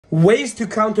Ways to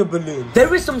counter balloon.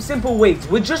 There is some simple ways.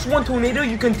 With just one tornado,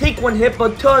 you can take one hit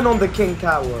but turn on the King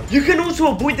Tower. You can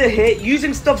also avoid the hit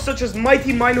using stuff such as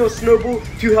Mighty Miner or Snowball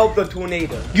to help the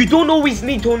tornado. You don't always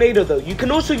need tornado though. You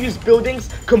can also use buildings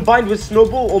combined with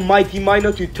Snowball or Mighty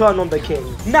Miner to turn on the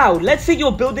King. Now, let's say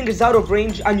your building is out of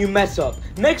range and you mess up.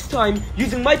 Next time,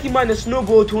 using Mighty Miner,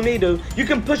 Snowball or Tornado, you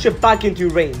can push it back into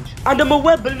range. And I'm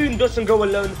aware balloon doesn't go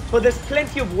alone, but there's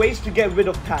plenty of ways to get rid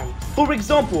of tanks. For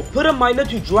example, put a miner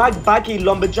to drag back a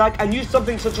lumberjack and use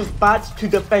something such as bats to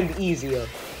defend easier.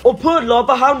 Or put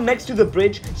Lava Hound next to the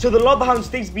bridge so the Lava Hound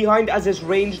stays behind as it's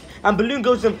ranged and Balloon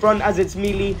goes in front as it's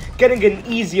melee, getting an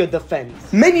easier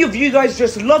defense. Many of you guys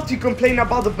just love to complain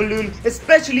about the balloon,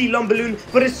 especially Lumballoon,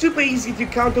 but it's super easy to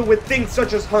counter with things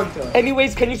such as Hunter.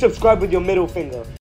 Anyways, can you subscribe with your middle finger?